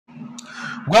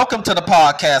Welcome to the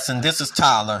podcast, and this is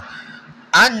Tyler.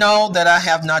 I know that I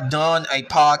have not done a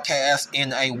podcast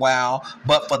in a while,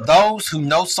 but for those who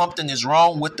know something is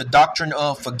wrong with the doctrine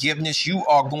of forgiveness, you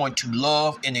are going to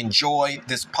love and enjoy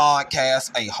this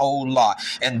podcast a whole lot.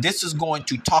 And this is going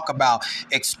to talk about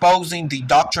exposing the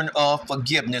doctrine of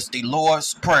forgiveness, the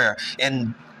Lord's Prayer.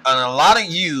 And a lot of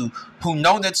you who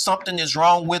know that something is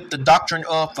wrong with the doctrine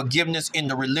of forgiveness in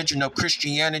the religion of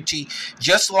Christianity,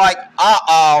 just like I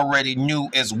already knew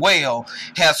as well,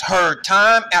 has heard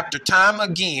time after time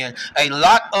again, a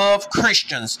lot of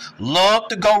Christians love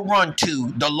to go run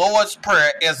to the Lord's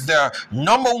Prayer as their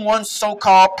number one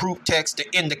so-called proof text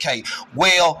to indicate,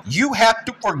 well, you have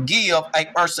to forgive a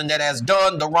person that has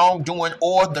done the wrongdoing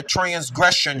or the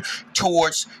transgression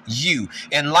towards you.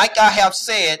 And like I have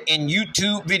said in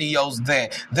YouTube videos,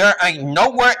 that there ain't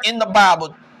nowhere in the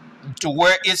Bible to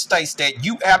where it states that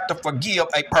you have to forgive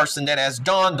a person that has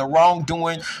done the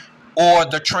wrongdoing or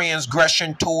the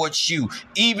transgression towards you,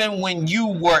 even when you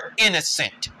were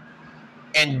innocent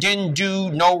and didn't do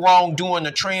no wrongdoing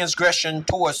or transgression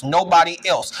towards nobody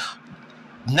else.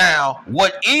 Now,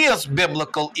 what is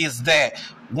biblical is that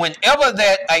whenever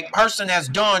that a person has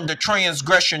done the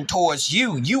transgression towards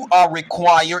you, you are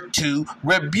required to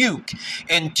rebuke.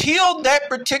 Until that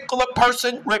particular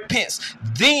person repents,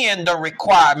 then the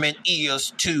requirement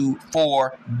is to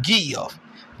forgive.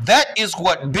 That is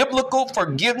what biblical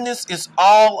forgiveness is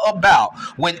all about.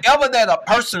 Whenever that a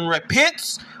person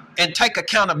repents and take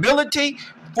accountability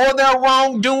for their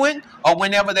wrongdoing, or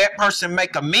whenever that person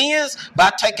make amends by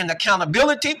taking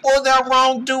accountability for their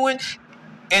wrongdoing,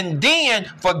 and then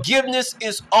forgiveness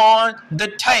is on the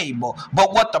table.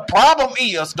 But what the problem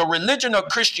is, the religion of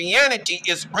Christianity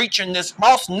is preaching this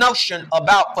false notion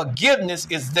about forgiveness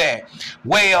is that,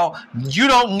 well, you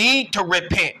don't need to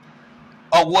repent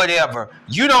or whatever.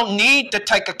 You don't need to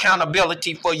take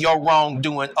accountability for your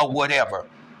wrongdoing or whatever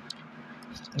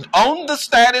on the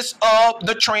status of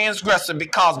the transgressor,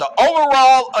 because the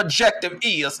overall objective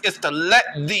is to let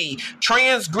the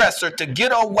transgressor to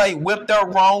get away with their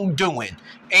wrongdoing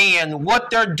and what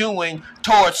they're doing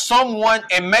towards someone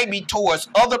and maybe towards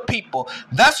other people.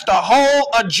 That's the whole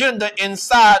agenda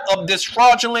inside of this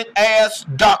fraudulent ass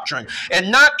doctrine, and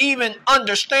not even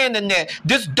understanding that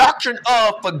this doctrine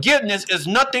of forgiveness is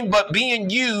nothing but being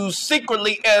used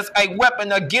secretly as a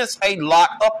weapon against a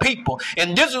lot of people.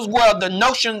 And this is where the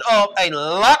notion of a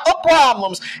lot of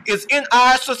problems is in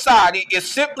our society, is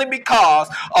simply because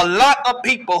a lot of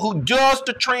people who does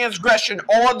the transgression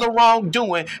or the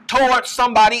wrongdoing towards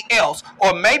somebody else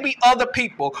or maybe other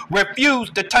people refuse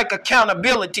to take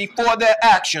accountability for their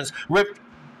actions,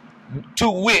 to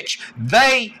which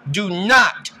they do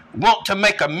not want to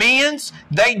make amends.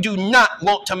 They do not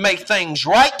want to make things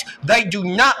right. They do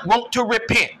not want to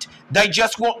repent. They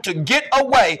just want to get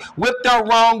away with their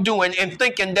wrongdoing and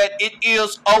thinking that it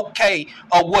is okay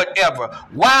or whatever,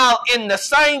 while in the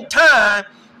same time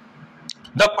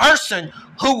the person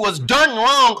who was done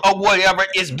wrong or whatever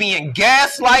is being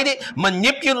gaslighted,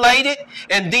 manipulated,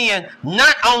 and then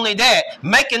not only that,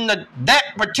 making that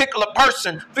particular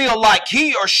person feel like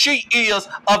he or she is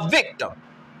a victim.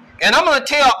 And I'm going to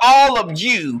tell all of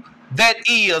you that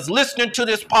is listening to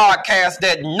this podcast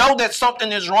that know that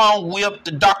something is wrong with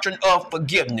the doctrine of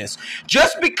forgiveness.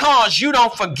 Just because you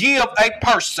don't forgive a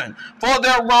person for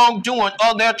their wrongdoing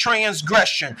or their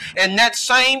transgression, and that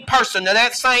same person or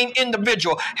that same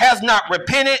individual has not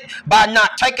repented by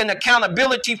not taking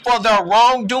accountability for their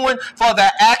wrongdoing, for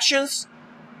their actions,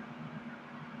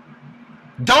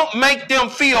 don't make them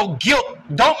feel guilt.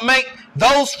 Don't make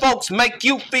those folks make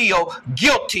you feel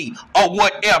guilty or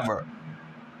whatever.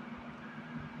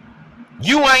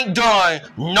 You ain't done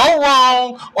no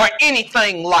wrong or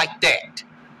anything like that.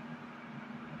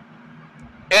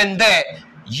 And that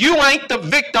you ain't the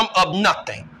victim of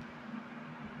nothing.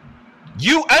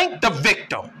 You ain't the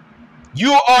victim.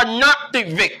 You are not the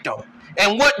victim.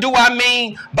 And what do I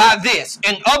mean by this?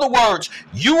 In other words,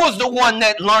 you was the one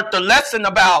that learned the lesson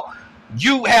about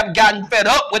you have gotten fed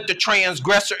up with the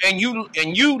transgressor, and you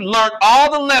learned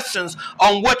all the lessons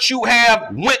on what you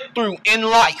have went through in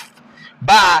life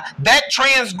by that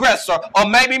transgressor, or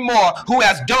maybe more, who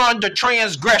has done the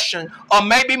transgression, or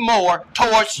maybe more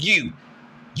towards you.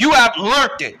 You have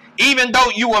learned it. even though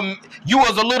you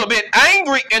was a little bit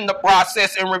angry in the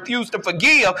process and refused to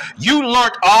forgive, you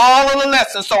learned all of the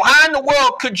lessons. So how in the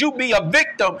world could you be a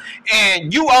victim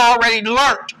and you already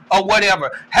learned or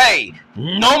whatever? Hey,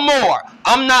 no more.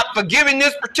 I'm not forgiving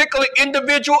this particular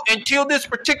individual until this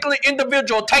particular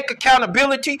individual take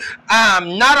accountability.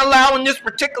 I'm not allowing this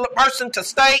particular person to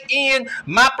stay in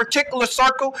my particular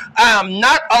circle. I'm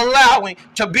not allowing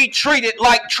to be treated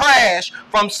like trash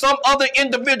from some other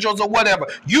individuals or whatever.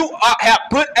 You have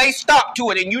put a stop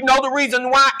to it. And you know the reason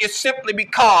why? It's simply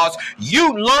because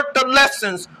you learned the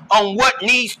lessons on what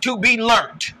needs to be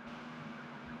learned.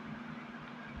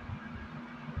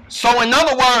 So in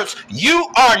other words, you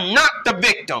are not the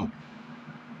victim.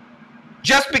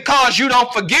 Just because you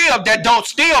don't forgive, that don't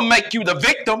still make you the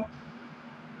victim.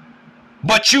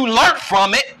 But you learned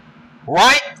from it,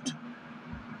 right?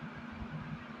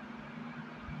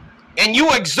 And you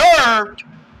observed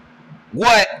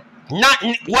what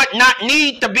not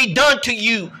need to be done to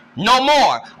you no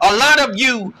more. A lot of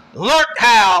you learned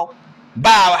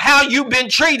by how you've been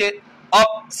treated of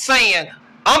saying,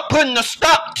 I'm putting a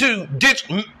stop to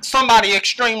somebody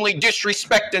extremely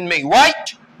disrespecting me,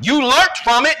 right? You learned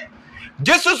from it.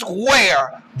 This is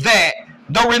where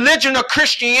the religion of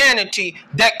Christianity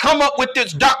that come up with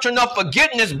this doctrine of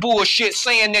forgiveness bullshit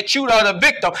saying that you are the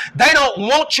victim, they don't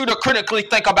want you to critically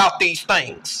think about these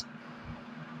things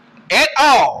at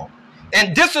all.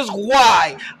 And this is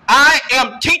why I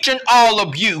am teaching all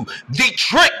of you the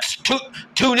tricks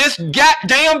to this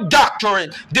goddamn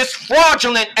doctrine, this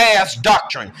fraudulent ass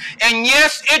doctrine. And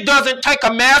yes, it doesn't take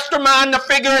a mastermind to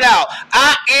figure it out.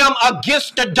 I am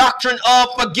against the doctrine of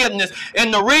forgiveness.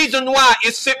 And the reason why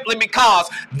is simply because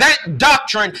that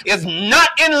doctrine is not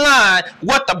in line with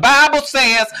what the Bible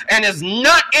says and is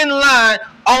not in line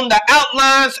on the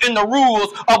outlines and the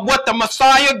rules of what the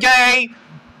Messiah gave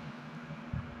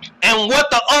and what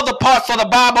the other parts of the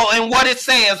Bible and what it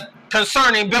says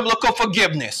concerning biblical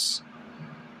forgiveness.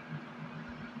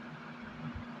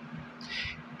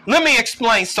 Let me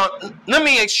explain something. Let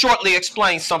me shortly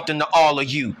explain something to all of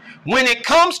you. When it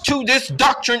comes to this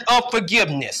doctrine of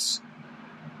forgiveness,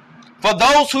 for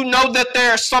those who know that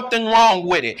there's something wrong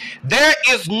with it, there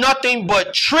is nothing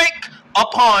but trick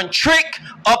upon trick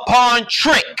upon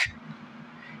trick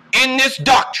in this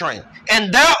doctrine.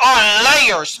 And there are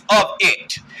layers of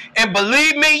it. And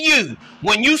believe me,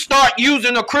 when you start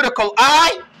using a critical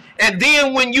eye, and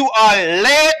then when you are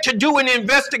led to do an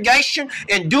investigation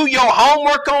and do your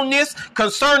homework on this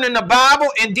concerning the Bible,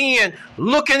 and then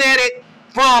looking at it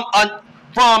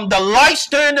from the life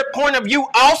standard point of view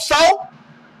also,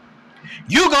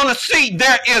 you're going to see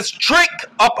there is trick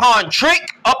upon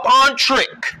trick upon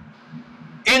trick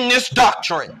in this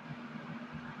doctrine.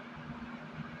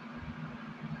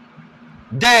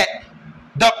 That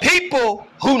the people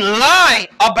who lie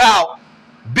about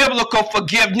biblical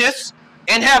forgiveness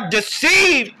and have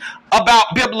deceived about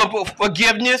biblical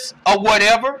forgiveness or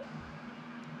whatever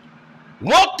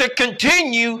want to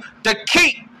continue to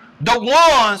keep the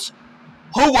ones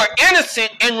who were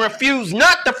innocent and refuse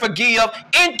not to forgive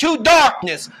into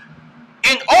darkness,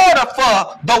 in order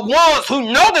for the ones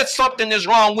who know that something is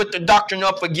wrong with the doctrine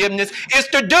of forgiveness is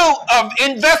to do an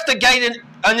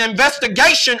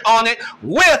investigation on it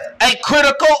with a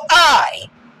critical eye.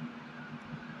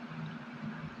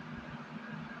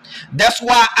 That's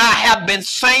why I have been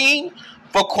saying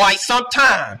for quite some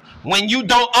time, when you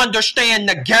don't understand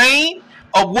the game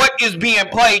of what is being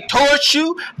played towards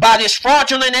you by this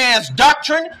fraudulent ass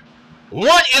doctrine,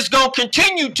 one is going to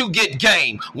continue to get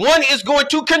game. One is going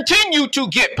to continue to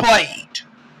get played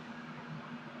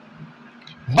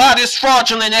by this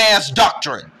fraudulent ass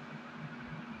doctrine.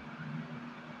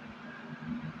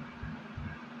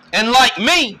 And like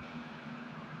me,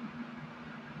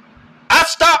 I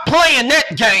stopped playing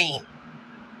that game.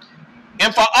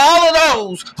 And for all of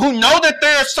those who know that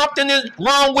there's something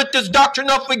wrong with this doctrine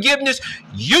of forgiveness,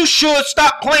 you should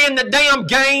stop playing the damn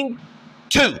game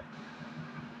too.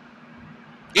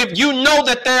 If you know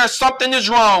that there's something is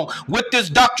wrong with this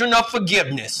doctrine of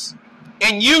forgiveness,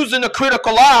 and using a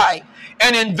critical eye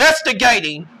and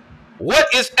investigating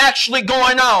what is actually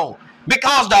going on.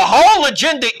 Because the whole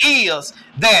agenda is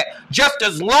that just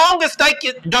as long as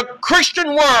the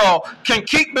Christian world can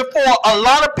keep before a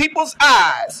lot of people's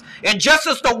eyes, and just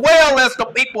as well as the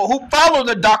people who follow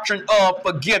the doctrine of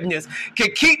forgiveness can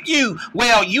keep you,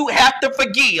 well, you have to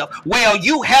forgive, well,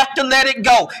 you have to let it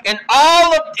go, and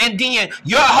then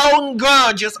you're holding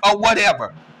grudges or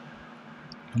whatever.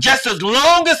 Just as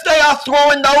long as they are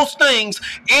throwing those things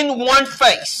in one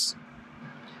face,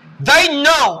 they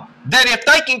know that if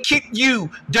they can keep you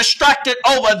distracted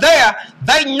over there,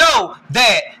 they know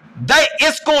that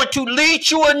it's going to lead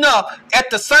you enough at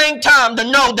the same time to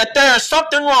know that there is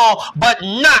something wrong, but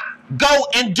not go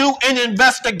and do an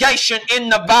investigation in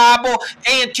the Bible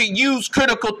and to use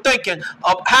critical thinking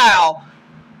of how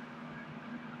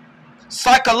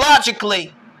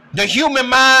psychologically the human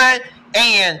mind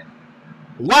and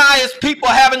why is people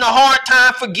having a hard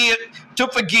time to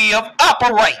forgive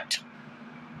operate.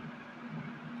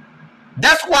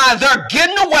 That's why they're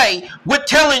getting away with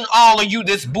telling all of you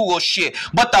this bullshit.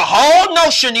 But the whole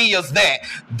notion is that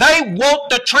they want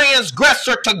the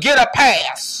transgressor to get a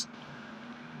pass.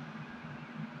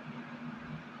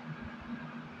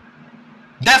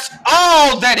 That's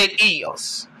all that it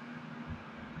is.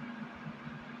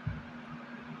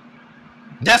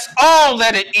 That's all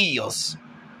that it is.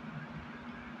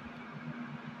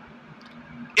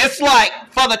 It's like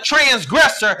for the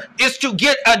transgressor is to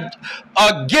get a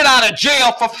get out of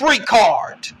jail for free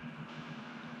card.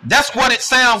 That's what it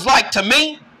sounds like to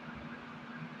me.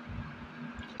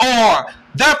 Or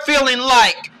they're feeling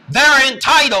like they're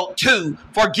entitled to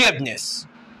forgiveness.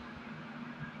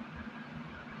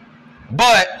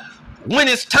 But when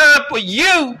it's time for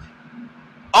you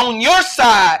on your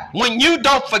side, when you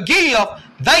don't forgive,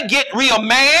 they get real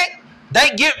mad.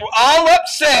 They get all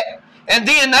upset. And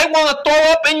then they want to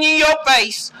throw up in your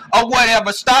face or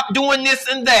whatever. Stop doing this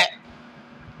and that.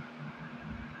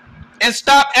 And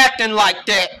stop acting like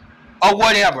that or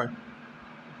whatever.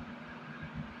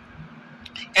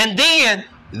 And then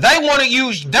they want to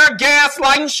use their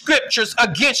gaslighting scriptures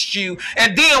against you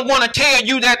and then want to tell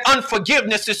you that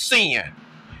unforgiveness is sin.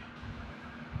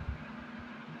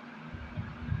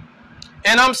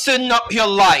 And I'm sitting up here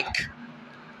like,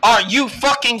 are you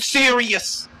fucking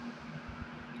serious?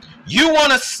 They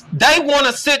want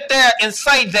to sit there and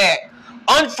say that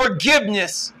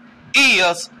unforgiveness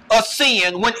is a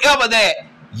sin whenever that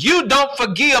you don't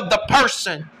forgive the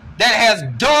person that has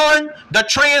done the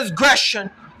transgression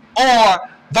or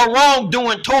the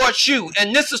wrongdoing towards you.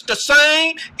 And this is the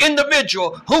same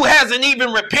individual who hasn't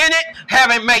even repented,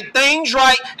 haven't made things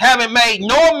right, haven't made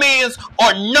no amends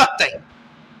or nothing.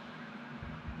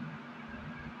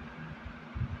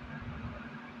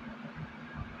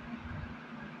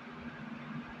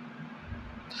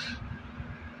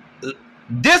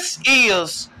 This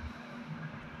is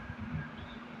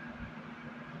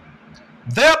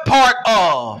their part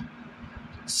of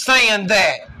saying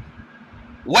that,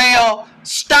 well,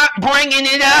 stop bringing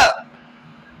it up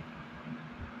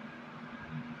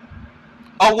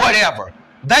or whatever.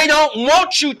 They don't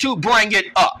want you to bring it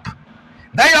up.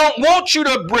 They don't want you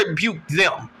to rebuke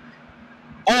them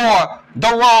or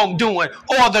the wrongdoing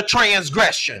or the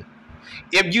transgression.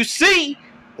 If you see,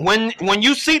 when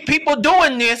you see people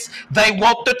doing this, they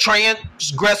want the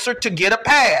transgressor to get a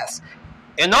pass.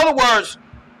 In other words,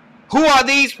 who are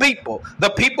these people?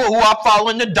 The people who are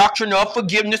following the doctrine of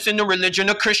forgiveness in the religion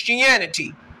of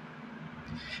Christianity.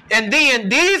 And then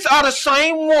these are the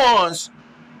same ones,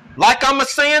 like I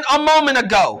was saying a moment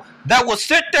ago, that will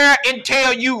sit there and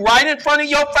tell you right in front of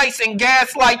your face and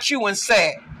gaslight you and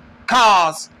say,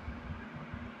 cause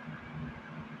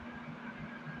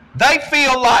they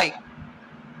feel like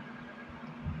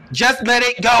just let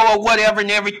it go or whatever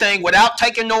and everything without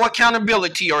taking no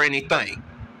accountability or anything.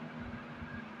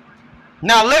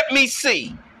 Now let me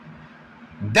see.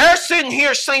 They're sitting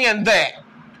here saying that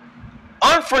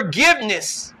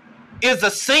unforgiveness is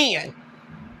a sin.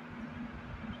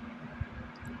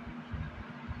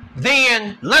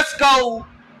 Then let's go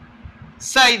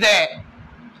say that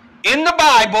in the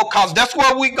Bible, because that's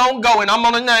where we're going to go, and I'm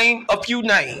going to name a few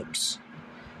names.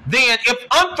 Then if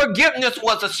unforgiveness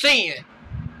was a sin,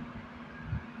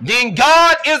 then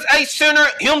God is a sinner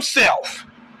himself.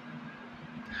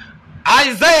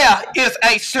 Isaiah is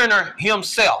a sinner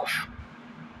himself.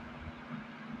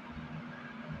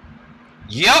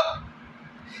 Yep.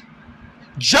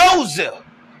 Joseph,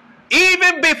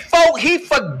 even before he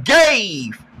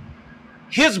forgave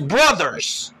his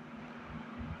brothers,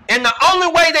 and the only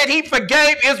way that he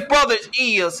forgave his brothers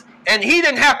is, and he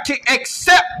didn't have to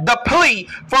accept the plea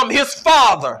from his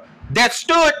father that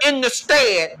stood in the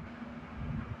stead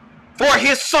for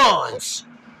his sons.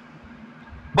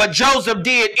 But Joseph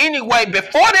did anyway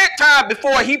before that time,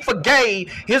 before he forgave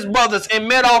his brothers and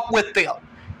met off with them.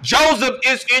 Joseph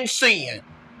is in sin.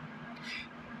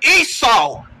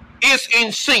 Esau is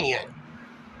in sin.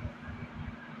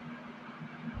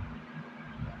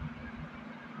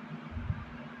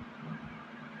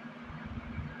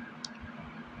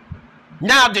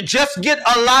 Now, to just get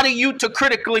a lot of you to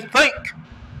critically think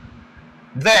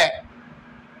that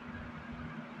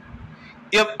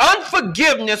If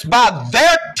unforgiveness by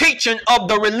their teaching of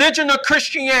the religion of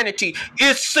Christianity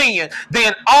is sin,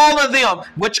 then all of them,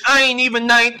 which I ain't even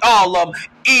named all of them,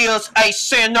 is a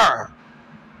sinner.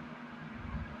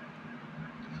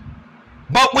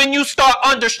 But when you start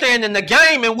understanding the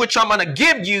game in which I'm going to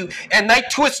give you, and they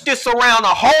twist this around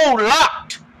a whole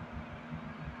lot,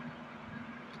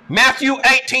 Matthew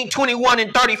 18, 21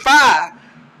 and 35,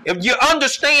 if you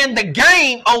understand the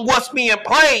game on what's being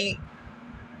played,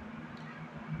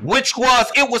 which was,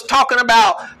 it was talking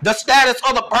about the status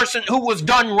of the person who was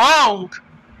done wrong.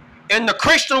 In the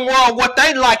Christian world, what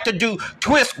they like to do,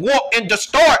 twist, warp, and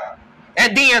distort,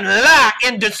 and then lie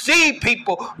and deceive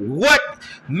people. What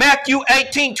Matthew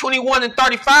 18, 21 and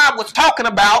 35 was talking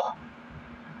about.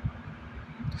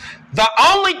 The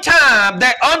only time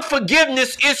that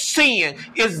unforgiveness is sin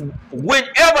is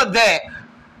whenever that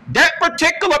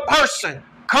particular person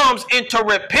comes into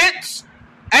repentance,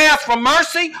 ask for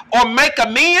mercy, or make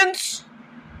amends,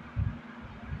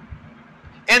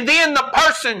 and then the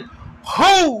person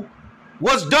who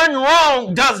was done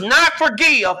wrong does not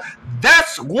forgive.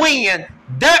 That's when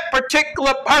that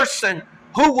particular person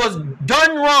who was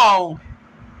done wrong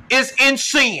is in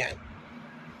sin.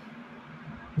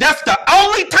 That's the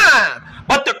only time.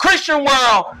 But the Christian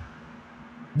world,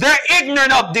 they're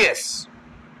ignorant of this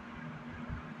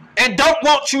and don't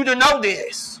want you to know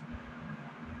this.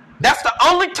 That's the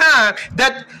only time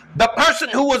that the person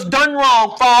who was done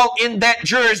wrong fall in that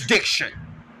jurisdiction.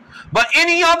 But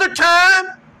any other time,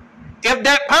 if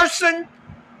that person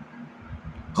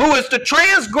who is the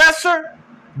transgressor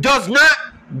does not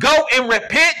go and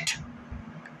repent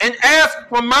and ask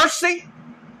for mercy,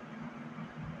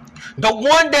 the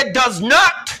one that does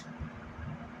not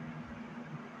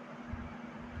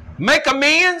make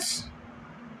amends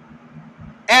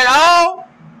at all,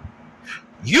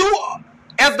 you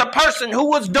as the person who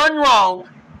was done wrong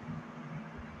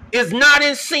is not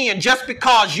in sin just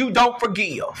because you don't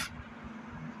forgive.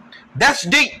 That's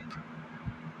deep.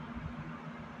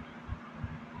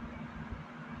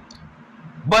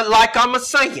 But like I'm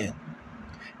saying,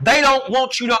 they don't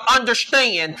want you to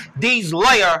understand these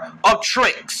layer of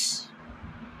tricks.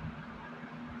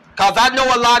 Because I know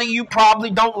a lot of you probably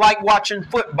don't like watching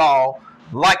football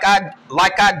like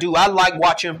I do. I like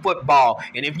watching football.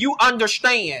 And if you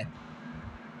understand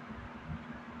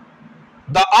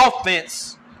the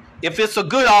offense, if it's a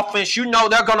good offense, you know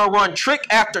they're going to run trick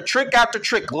after trick after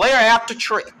trick, layer after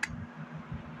trick.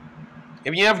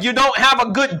 If you don't have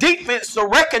a good defense to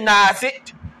recognize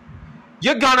it,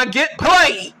 you're going to get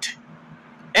played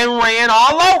and ran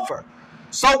all over.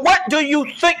 So what do you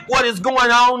think what is going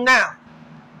on now?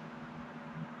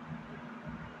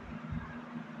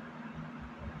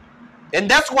 And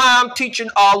that's why I'm teaching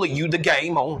all of you the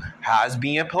game on how it's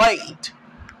being played.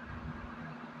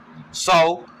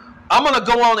 So I'm going to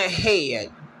go on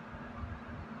ahead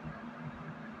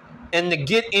and to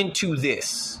get into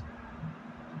this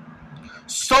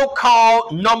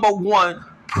so-called number one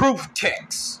proof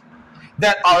text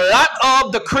that a lot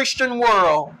of the Christian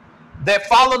world that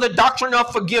follow the doctrine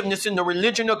of forgiveness in the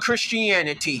religion of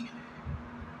Christianity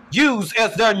use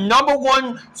as their number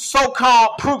one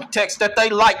so-called proof text that they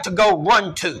like to go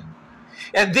run to.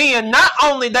 And then not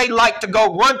only they like to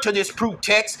go run to this proof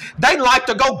text, they like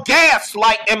to go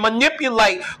gaslight and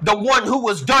manipulate the one who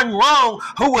was done wrong,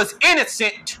 who was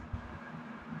innocent,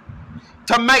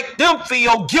 to make them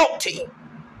feel guilty,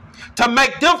 to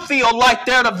make them feel like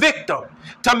they're the victim,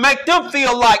 to make them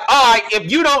feel like, all right,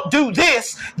 if you don't do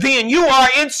this, then you are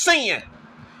in sin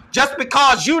just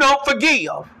because you don't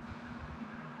forgive.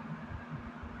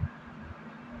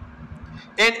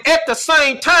 And at the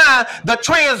same time, the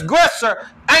transgressor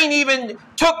ain't even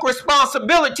took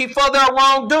responsibility for their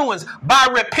wrongdoings by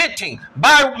repenting,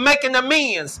 by making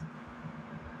amends,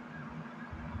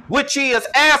 which is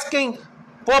asking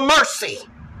for mercy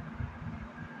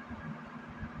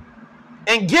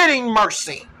and getting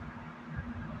mercy.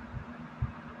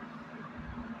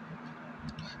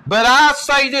 But I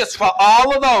say this for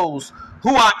all of those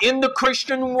who are in the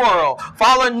Christian world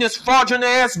following this fraudulent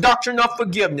ass doctrine of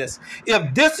forgiveness.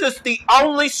 If this is the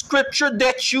only scripture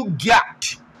that you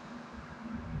got,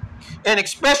 and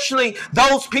especially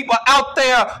those people out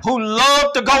there who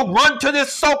love to go run to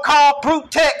this so-called proof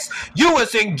text, you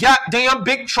is in goddamn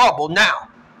big trouble now.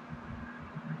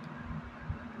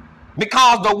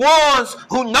 Because the ones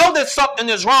who know that something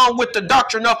is wrong with the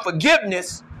doctrine of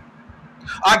forgiveness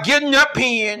are getting their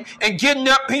pen and getting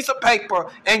their piece of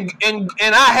paper, and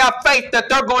I have faith that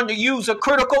they're going to use a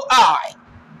critical eye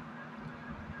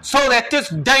so that this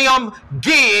damn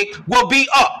gig will be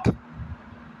up.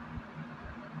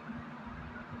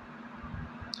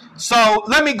 So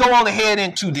let me go on ahead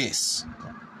into this.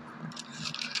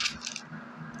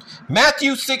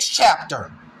 Matthew 6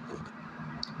 chapter.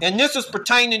 And this is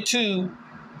pertaining to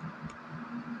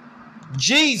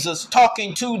Jesus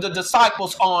talking to the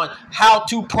disciples on how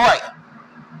to pray.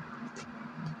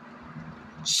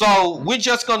 So we're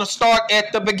just going to start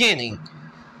at the beginning.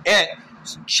 At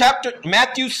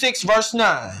Matthew 6 verse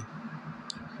 9.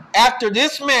 After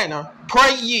this manner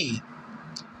pray ye,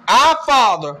 Our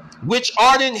Father which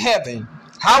art in heaven,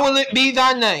 hallowed be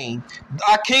thy name.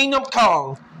 Thy kingdom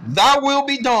come, thy will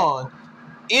be done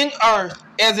in earth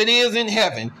as it is in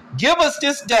heaven. Give us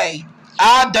this day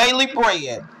our daily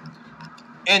bread.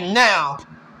 And now,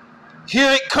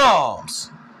 here it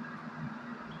comes.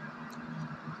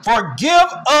 Forgive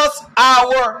us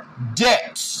our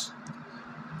debts.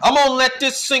 I'm going to let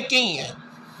this sink in.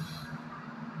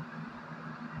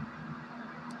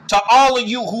 To all of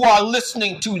you who are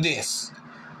listening to this,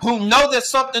 who know that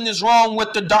something is wrong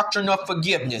with the doctrine of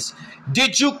forgiveness,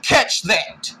 did you catch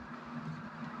that?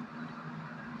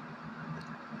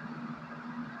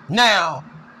 Now,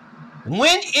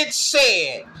 when it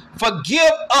said,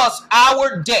 forgive us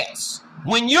our debts,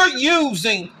 when you're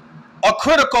using a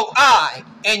critical eye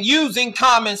and using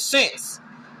common sense,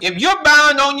 if you're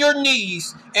bowing on your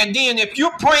knees and then if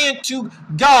you're praying to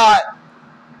God,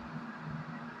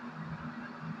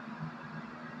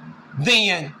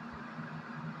 then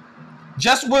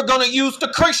just we're going to use the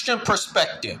Christian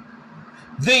perspective.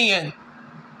 Then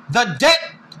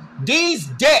these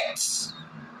debts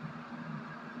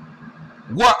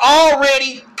were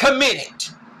already committed.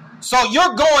 So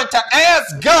you're going to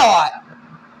ask God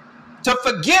to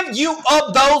forgive you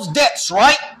of those debts,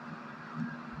 right?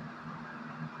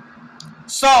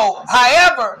 So,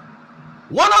 however,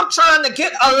 what I'm trying to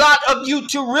get a lot of you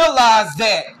to realize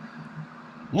that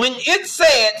when it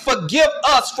said, forgive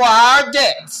us for our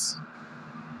debts,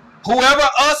 whoever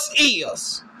us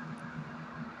is,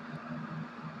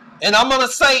 and I'm going to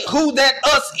say who that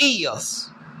us is,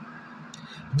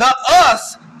 the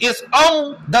us is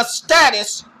on the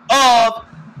status of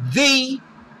the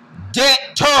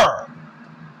debtor.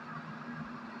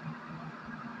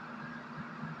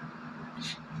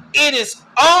 It is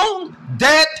on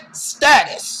that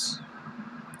status.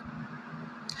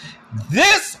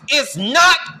 This is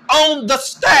not on the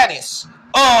status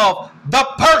of the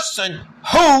person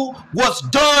who was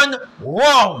done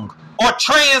wrong or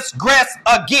transgressed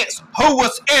against, who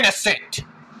was innocent.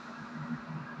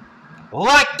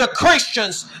 Like the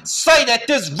Christians say that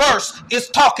this verse is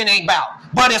talking about,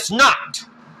 but it's not.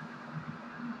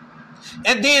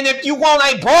 And then if you want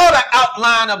a broader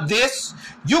outline of this,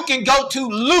 you can go to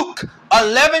Luke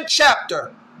 11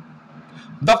 chapter,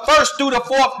 the 1st through the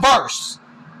 4th verse,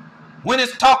 when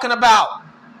it's talking about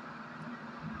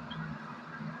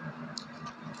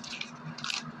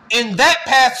in that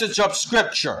passage of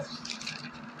scripture,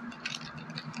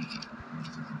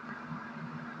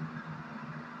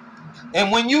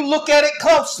 and when you look at it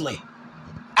closely,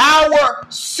 our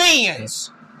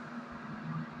sins,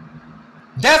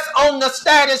 that's on the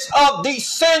status of the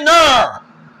sinner.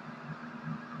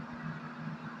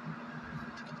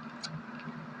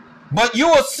 But you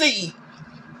will see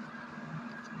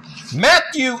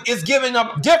Matthew is giving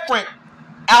a different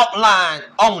outline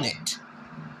on it.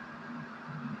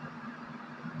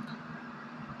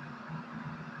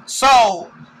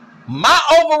 So my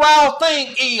overall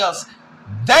thing is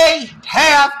they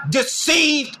have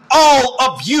deceived all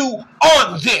of you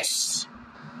on this.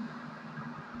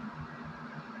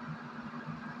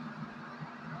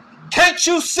 Can't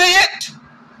you see it?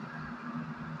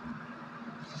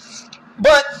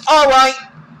 But all right,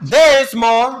 there's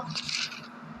more.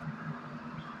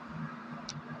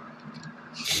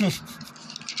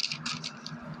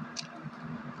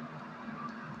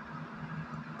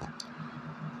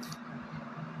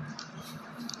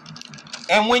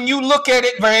 And when you look at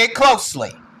it very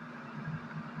closely,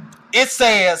 it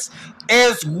says,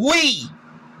 as we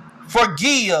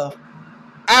forgive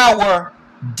our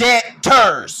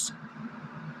debtors.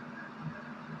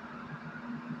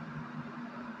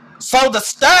 So the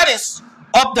status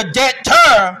of the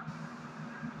debtor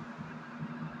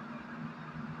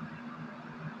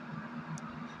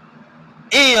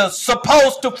is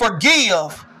supposed to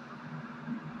forgive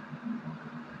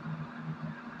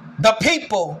the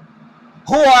people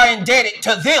who are indebted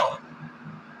to them,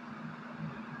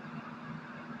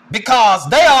 because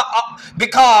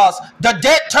the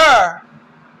debtor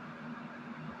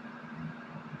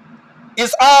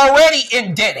is already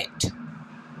indebted.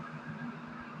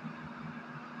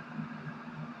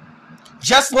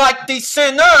 Just like the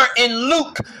sinner in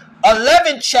Luke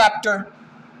 11 chapter,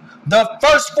 the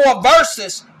first 4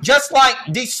 verses, just like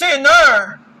the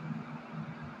sinner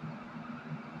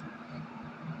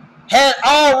had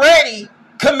already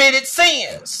committed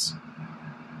sins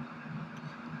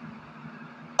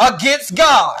against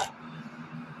God.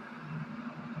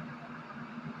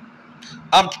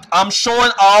 I'm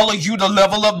showing all of you the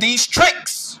level of these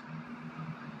tricks.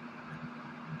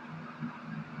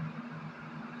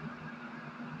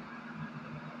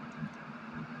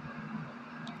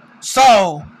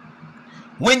 So,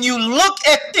 when you look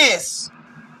at this,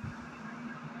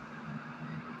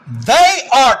 they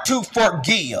are to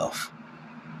forgive.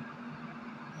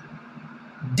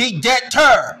 The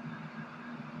debtor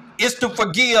is to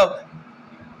forgive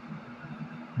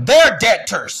their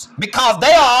debtors because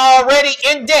they are already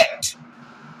in debt.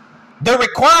 The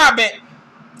requirement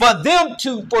for them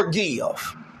to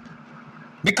forgive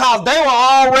because they were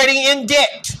already in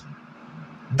debt.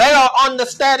 They are on the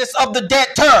status of the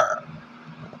debtor.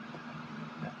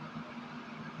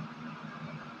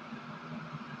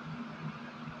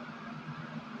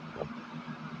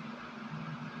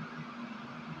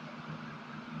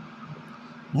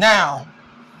 Now,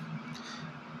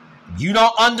 you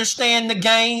don't understand the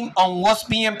game on what's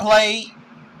being played?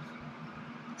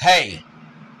 Hey,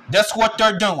 that's what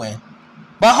they're doing.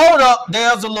 But hold up,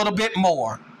 there's a little bit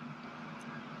more.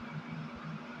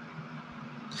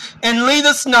 And lead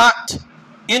us not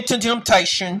into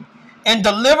temptation, and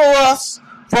deliver us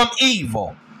from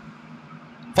evil.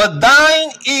 For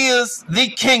thine is the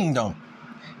kingdom,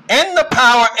 and the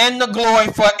power, and the glory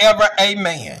forever.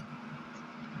 Amen.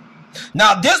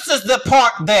 Now this is the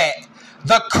part that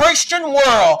the Christian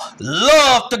world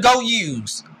love to go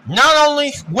use. Not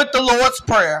only with the Lord's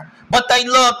Prayer, but they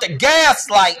love to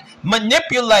gaslight,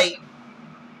 manipulate,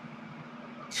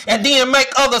 and then make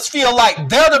others feel like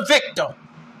they're the victim.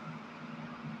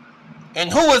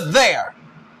 And who is there?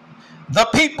 The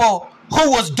people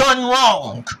who was done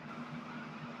wrong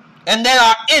and that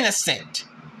are innocent,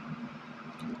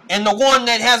 and the one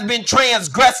that has been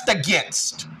transgressed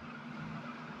against.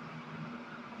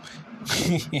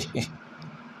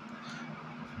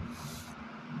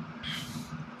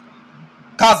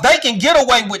 Because they can get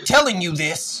away with telling you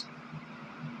this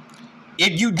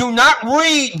if you do not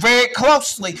read very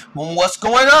closely on what's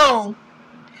going on.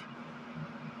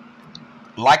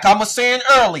 Like I was saying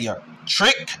earlier,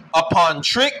 trick upon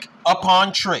trick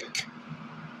upon trick.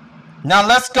 Now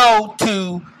let's go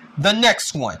to the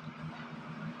next one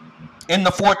in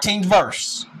the 14th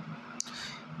verse.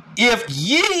 If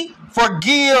ye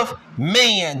forgive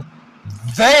men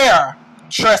their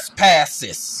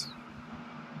trespasses.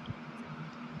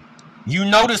 You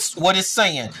notice what it's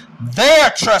saying.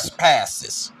 Their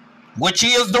trespasses, which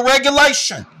is the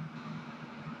regulation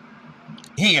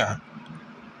here.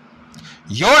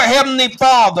 Your heavenly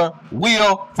Father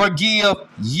will forgive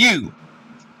you.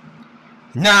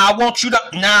 Now I want you to,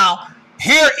 now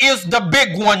here is the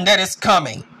big one that is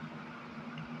coming.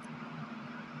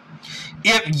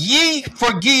 If ye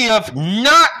forgive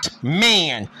not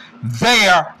men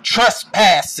their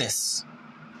trespasses.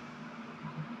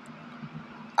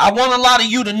 I want a lot of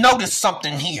you to notice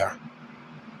something here.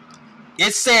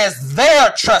 It says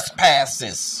their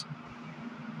trespasses.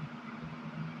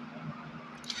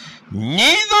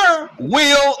 Neither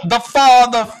will the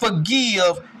Father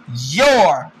forgive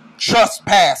your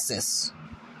trespasses.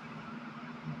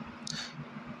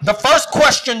 The first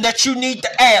question that you need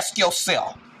to ask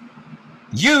yourself,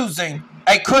 using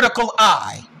a critical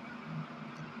eye: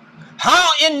 how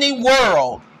in the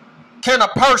world can a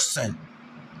person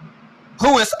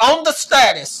who is on the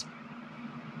status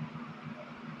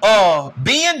of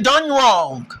being done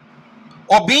wrong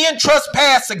or being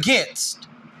trespassed against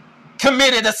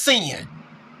committed a sin?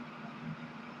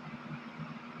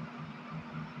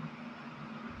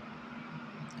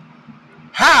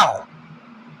 How?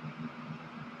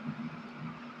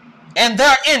 And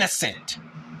they're innocent.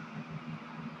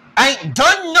 Ain't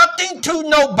done nothing to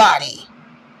nobody.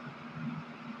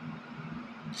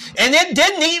 And it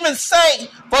didn't even say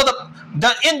for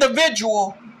the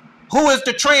individual who is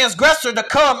the transgressor to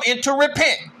come and to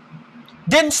repent.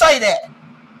 Didn't say that.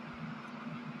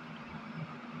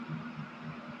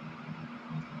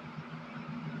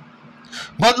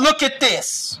 But look at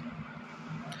this.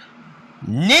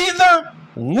 Neither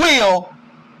will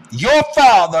your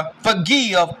Father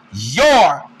forgive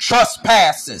your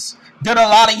trespasses. Did a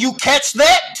lot of you catch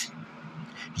that?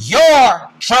 Your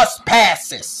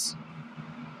trespasses.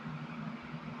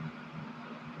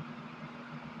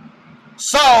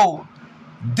 So,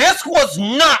 this was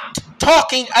not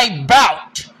talking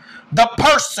about the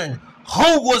person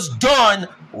who was done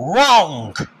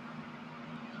wrong,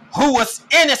 who was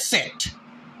innocent,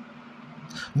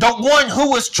 the one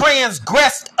who was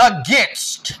transgressed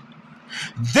against.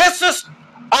 This is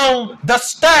on the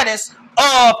status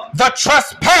of the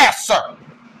trespasser.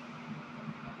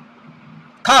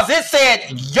 Because it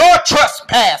said your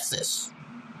trespasses.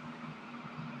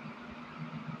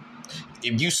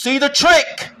 If you see the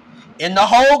trick in the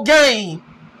whole game,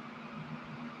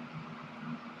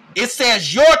 it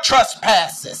says your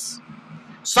trespasses.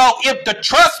 So if the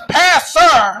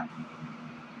trespasser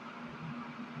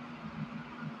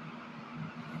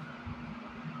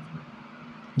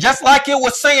just like it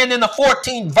was saying in the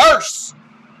 14th verse,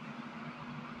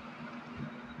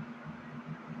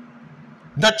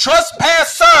 the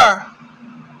trespasser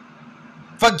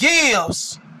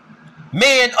forgives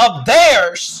men of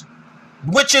theirs,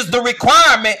 which is the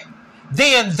requirement,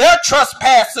 then their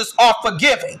trespasses are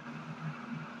forgiven.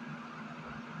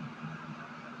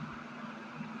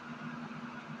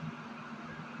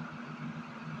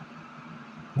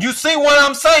 You see what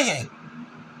I'm saying?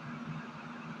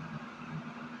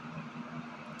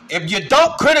 If you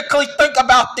don't critically think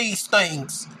about these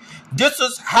things, this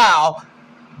is how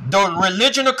the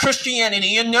religion of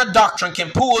Christianity and their doctrine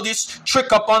can pull this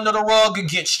trick up under the rug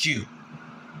against you.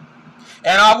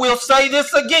 And I will say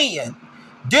this again.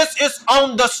 This is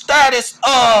on the status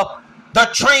of the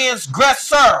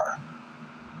transgressor.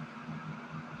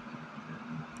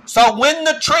 So when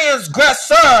the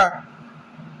transgressor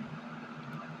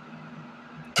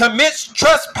commits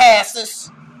trespasses,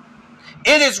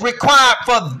 it is required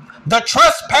for the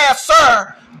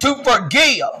trespasser to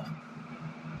forgive.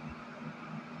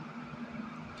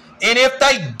 And if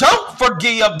they don't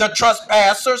forgive the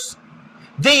trespassers,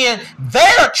 then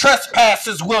their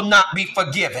trespasses will not be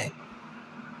forgiven.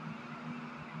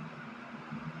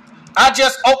 I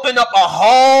just opened up a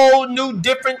whole new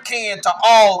different can to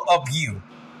all of you.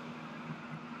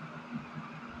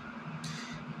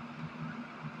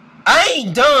 I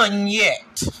ain't done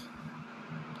yet.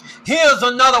 Here's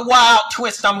another wild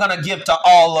twist I'm going to give to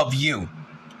all of you.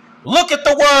 Look at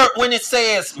the word when it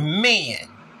says men.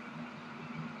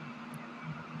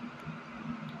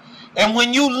 And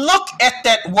when you look at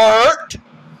that word,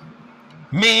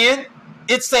 men,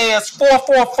 it says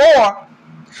 444.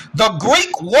 The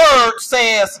Greek word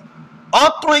says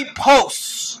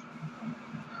anthropos,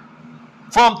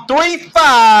 from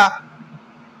 3:5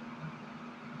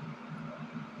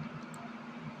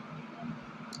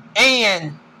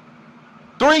 and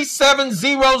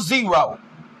 3700.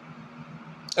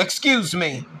 Excuse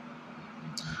me.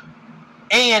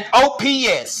 And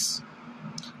OPS,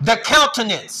 the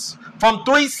countenance, from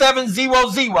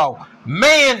 3700.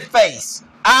 Man face,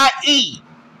 i.e.,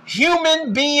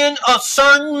 human being, a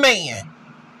certain man.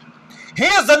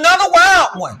 Here's another wild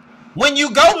one. When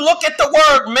you go look at the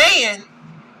word man,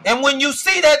 and when you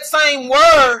see that same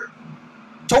word,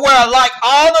 to where like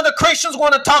all of the Christians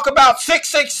want to talk about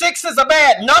 666 is a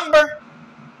bad number.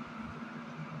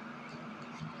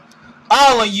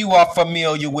 All of you are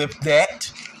familiar with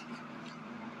that.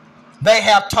 They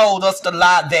have told us to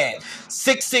lie that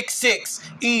 666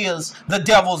 is the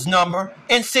devil's number,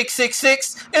 and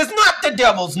 666 is not the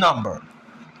devil's number.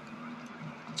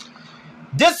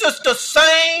 This is the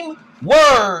same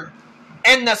word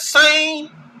and the same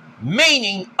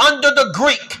meaning under the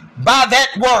Greek by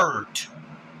that word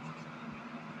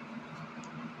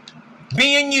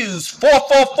being used,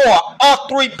 444,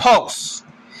 anthropos,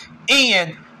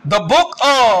 in the book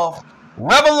of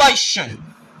Revelation,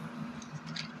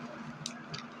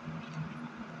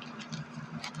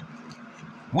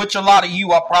 which a lot of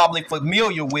you are probably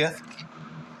familiar with.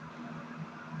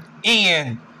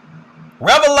 In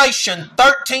Revelation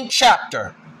 13th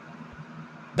chapter,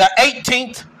 the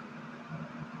 18th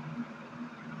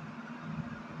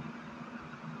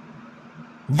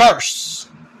verse.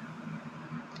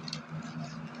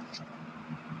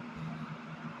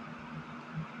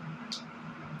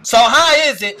 So how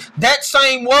is it that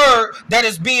same word that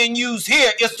is being used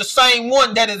here is the same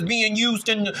one that is being used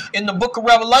in the book of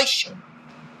Revelation?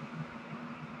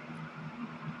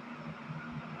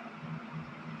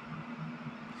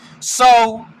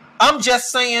 So I'm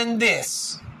just saying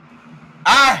this.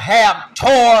 I have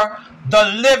tore the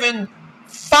living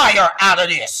fire out of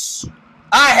this.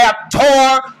 I have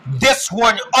tore this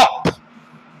one up.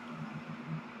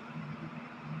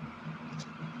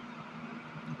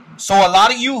 So a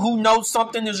lot of you who know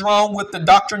something is wrong with the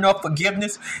doctrine of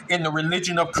forgiveness in the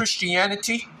religion of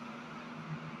Christianity,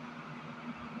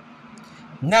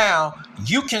 now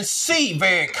you can see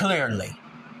very clearly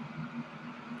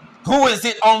who is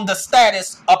it on the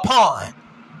status upon.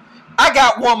 I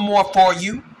got one more for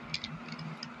you.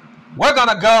 We're going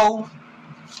to go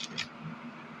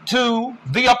to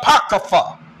the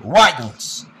Apocrypha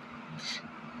writings.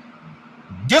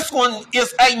 This one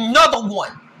is another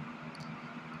one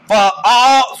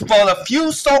for the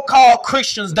few so-called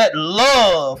Christians that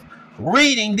love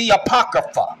reading the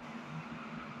Apocrypha,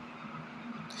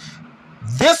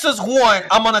 this is one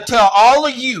I'm going to tell all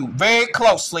of you very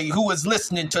closely who is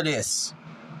listening to this,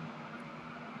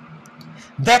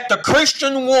 that the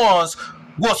Christian ones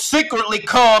will secretly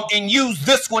come and use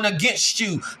this one against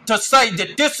you to say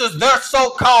that this is their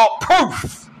so-called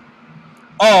proof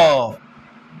of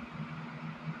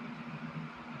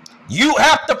you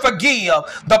have to forgive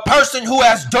the person who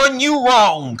has done you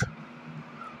wrong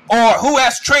or who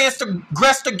has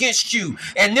transgressed against you.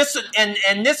 And this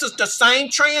is the same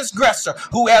transgressor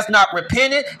who has not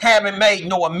repented, haven't made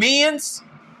no amends,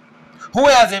 who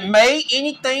hasn't made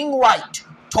anything right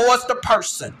towards the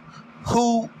person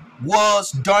who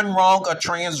was done wrong or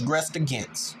transgressed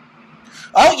against.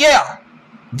 Oh yeah,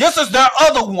 this is their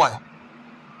other one.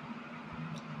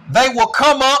 They will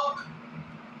come up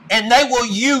and they will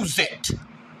use it.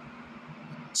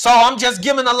 So I'm just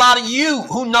giving a lot of you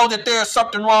who know that there's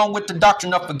something wrong with the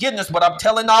doctrine of forgiveness, but I'm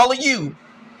telling all of you,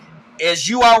 as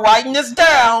you are writing this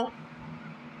down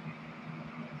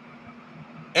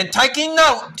and taking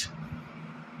note,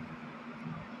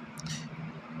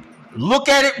 look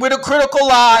at it with a critical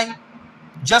eye,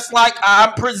 just like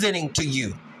I'm presenting to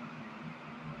you.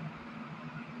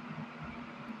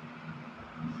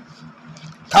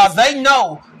 Because they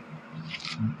know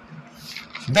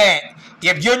that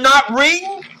if you're not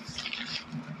reading,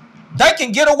 they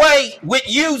can get away with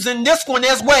using this one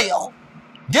as well.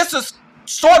 This is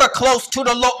sort of close to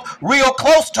real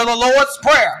close to the Lord's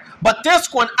Prayer. But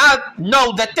this one, I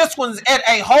know that this one's at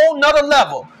a whole nother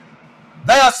level.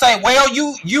 They'll say, well,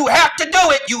 you have to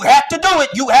do it. You have to do it.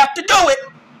 You have to do it.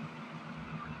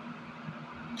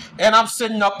 And I'm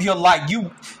sitting up here like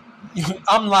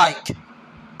I'm like,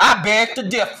 I beg to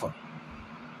differ.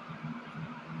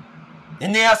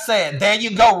 And they'll say, there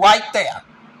you go right there.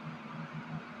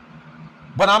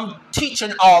 But I'm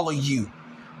teaching all of you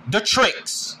the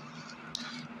tricks.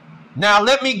 Now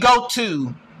let me go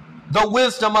to the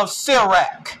wisdom of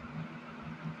Sirach,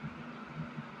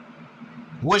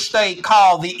 which they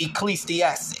call the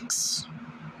Ecclesiastics.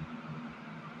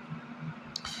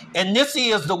 And this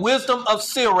is the wisdom of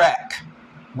Sirach,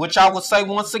 which I will say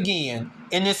once again,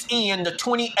 and it's in the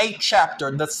 28th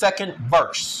chapter, the 2nd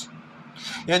verse.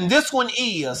 And this one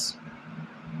is,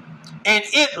 and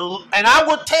I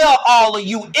will tell all of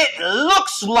you, it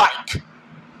looks like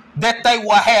that they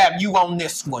will have you on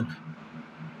this one.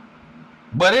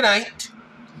 But it ain't.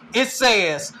 It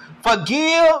says,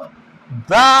 forgive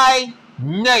thy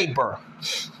neighbor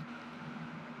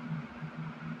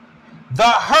the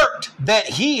hurt that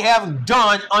he have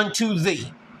done unto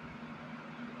thee.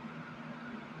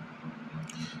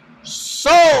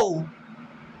 So,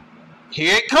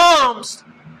 here it comes.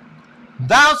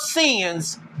 Thou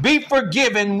sins be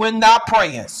forgiven when thou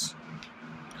prayest.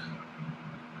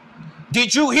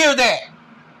 Did you hear that?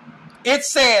 It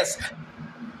says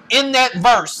in that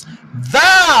verse,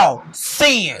 thou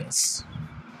sins.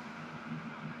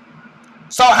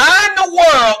 So how in the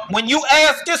world, when you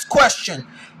ask this question,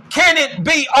 can it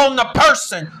be on the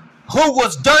person who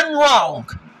was done wrong?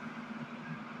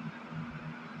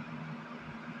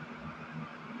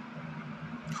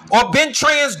 Or been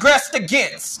transgressed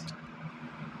against?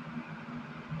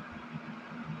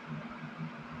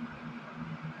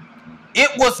 It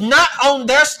was not on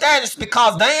their status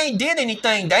because they ain't did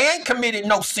anything. They ain't committed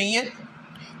no sin.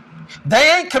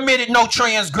 They ain't committed no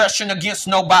transgression against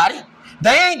nobody.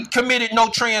 They ain't committed no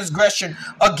transgression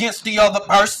against the other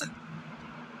person.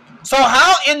 So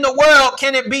how in the world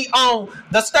can it be on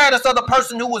the status of the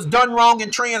person who was done wrong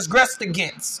and transgressed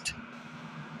against?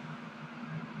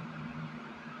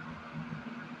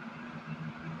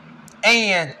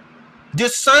 And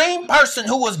this same person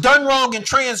who was done wrong and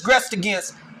transgressed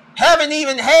against haven't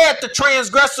even had the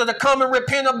transgressor to come and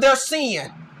repent of their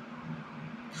sin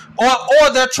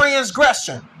or their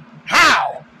transgression.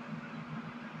 How?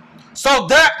 So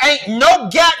there ain't no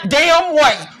goddamn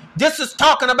way this is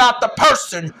talking about the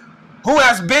person who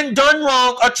has been done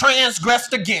wrong or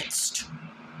transgressed against.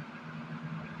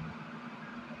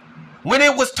 When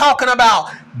it was talking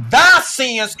about thy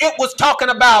sins, it was talking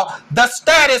about the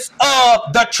status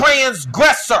of the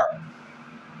transgressor.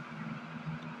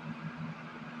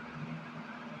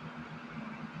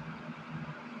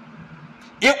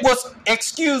 It was,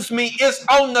 it's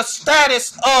on the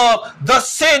status of the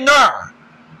sinner.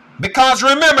 Because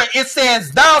remember, it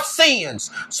says thou sins.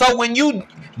 So when you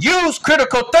use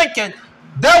critical thinking,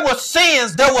 there were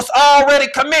sins that was already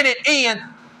committed in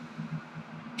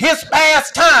his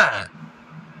past time.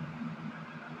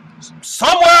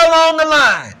 Somewhere along the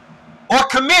line. Or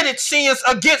committed sins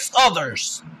against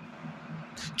others.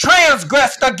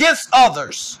 transgressed against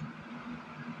others.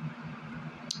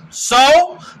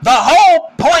 So the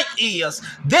whole point is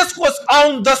this was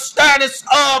on the status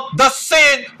of the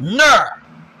sinner.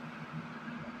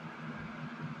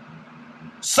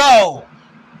 So,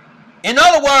 in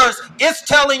other words, it's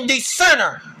telling the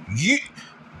sinner, you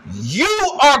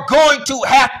are going to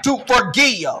have to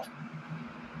forgive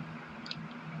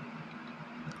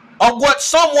of what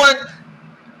someone,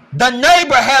 the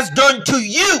neighbor, has done to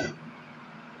you.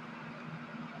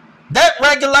 That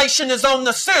regulation is on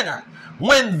the sinner.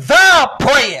 When thou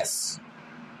prayest,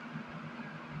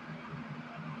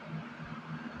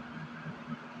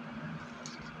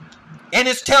 and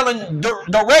it's telling,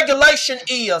 the regulation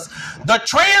is the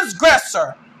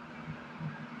transgressor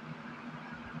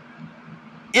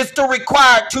is to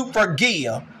require to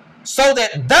forgive so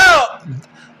that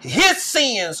his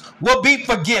sins will be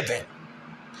forgiven.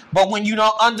 But when you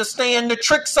don't understand the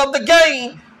tricks of the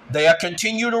game, they'll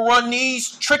continue to run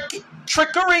these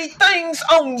trickery things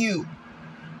on you.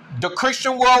 The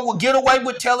Christian world will get away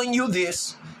with telling you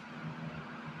this.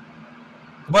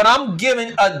 But I'm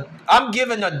giving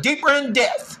a deeper in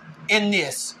depth in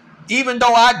this, even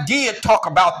though I did talk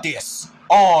about this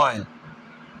on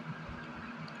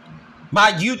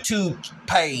my YouTube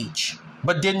page,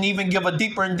 but didn't even give a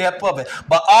deeper in depth of it.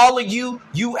 But all of you,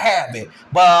 you have it.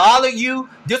 But all of you,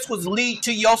 this was lead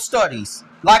to your studies.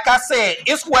 Like I said,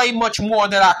 it's way much more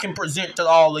that I can present to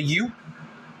all of you.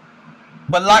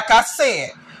 But like I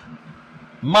said,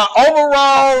 my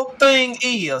overall thing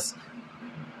is,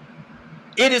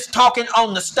 it is talking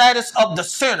on the status of the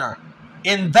sinner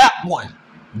in that one.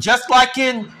 Just like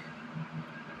in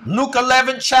Luke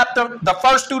 11 chapter, the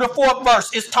 1st through the 4th verse,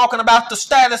 it's talking about the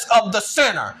status of the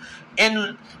sinner.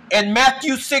 In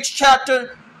Matthew 6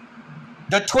 chapter,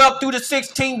 the 12th through the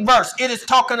 16th verse, it is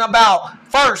talking about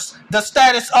first the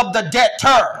status of the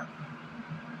debtor.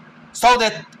 So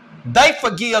that they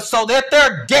forgive, so that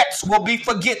their debts will be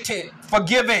forgiven.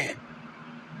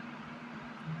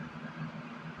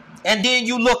 And then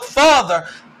you look further,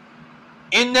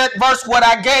 in that verse what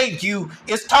I gave you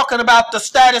is talking about the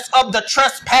status of the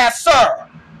trespasser.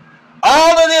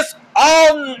 All of this,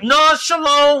 all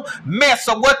nonchalant mess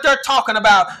of what they're talking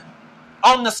about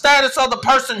on the status of the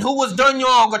person who was done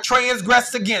wrong or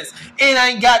transgressed against, it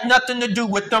ain't got nothing to do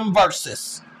with them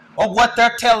verses or what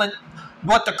they're telling,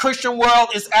 what the Christian world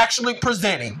is actually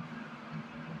presenting.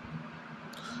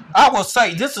 I will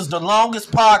say this is the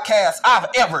longest podcast I've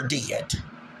ever did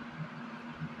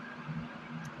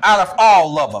out of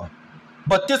all of them.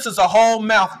 But this is a whole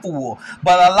mouthful.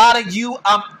 But a lot of you,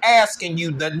 I'm asking you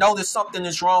that know that something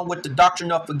is wrong with the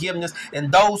doctrine of forgiveness,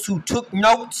 and those who took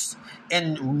notes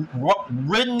and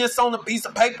written this on a piece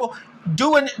of paper,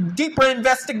 do a deeper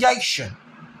investigation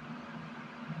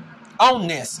on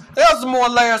this. There's more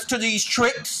layers to these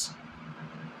tricks.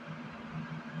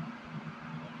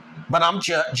 But I'm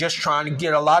just trying to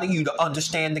get a lot of you to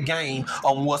understand the game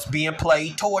on what's being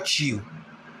played towards you.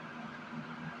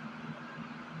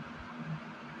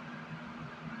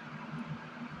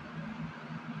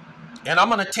 And I'm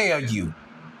going to tell you,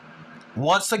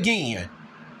 once again,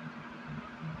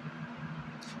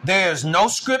 there's no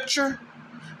scripture,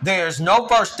 there's no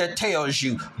verse that tells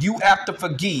you you have to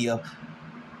forgive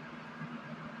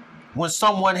when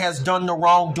someone has done the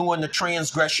wrong, doing the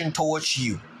transgression towards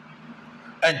you,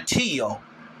 until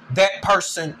that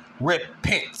person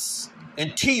repents,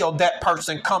 until that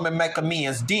person come and make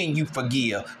amends, then you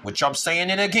forgive, which I'm saying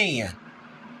it again.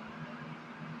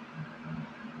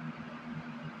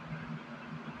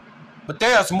 But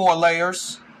there's more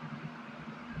layers.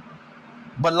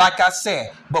 But like I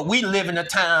said, but we live in a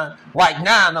time right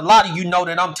now, and a lot of you know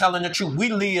that I'm telling the truth. We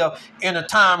live in a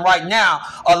time right now,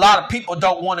 a lot of people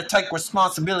don't want to take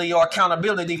responsibility or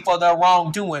accountability for their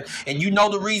wrongdoing. And you know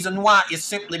the reason why is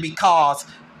simply because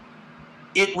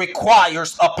it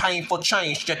requires a painful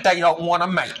change that they don't want to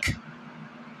make.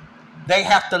 They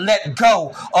have to let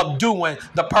go of doing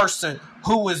the person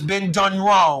who has been done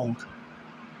wrong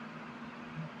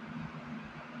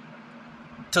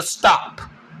to stop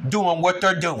doing what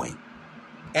they're doing.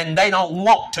 And they don't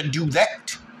want to do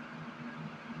that.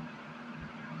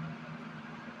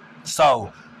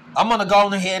 So I'm going to go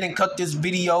on ahead and cut this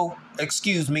video, this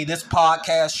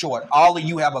podcast short. All of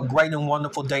you have a great and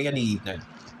wonderful day and evening.